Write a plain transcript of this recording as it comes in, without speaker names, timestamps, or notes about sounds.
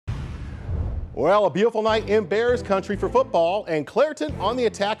Well, a beautiful night in Bears country for football, and Clairton on the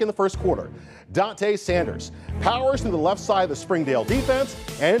attack in the first quarter. Dante Sanders powers to the left side of the Springdale defense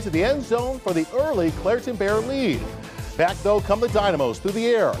and into the end zone for the early Clairton Bear lead. Back though come the Dynamos through the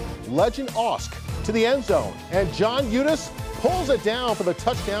air. Legend Osk to the end zone, and John Udis pulls it down for the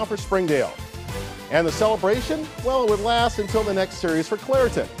touchdown for Springdale. And the celebration, well, it would last until the next series for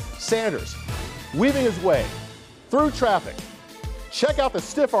Clairton. Sanders weaving his way through traffic. Check out the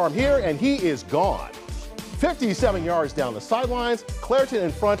stiff arm here, and he is gone. 57 yards down the sidelines, Clairton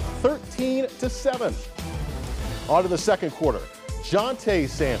in front 13-7. On to the second quarter, Dante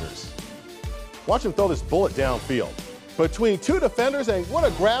Sanders. Watch him throw this bullet downfield. Between two defenders, and what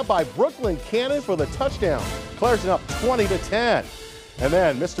a grab by Brooklyn Cannon for the touchdown. Clairton up 20-10. And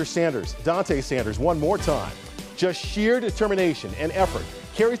then Mr. Sanders, Dante Sanders, one more time. Just sheer determination and effort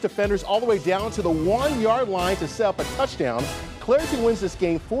carries defenders all the way down to the 1-yard line to set up a touchdown. Clairton wins this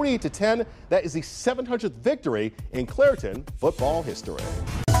game 48-10. That is the 700th victory in Clairton football history.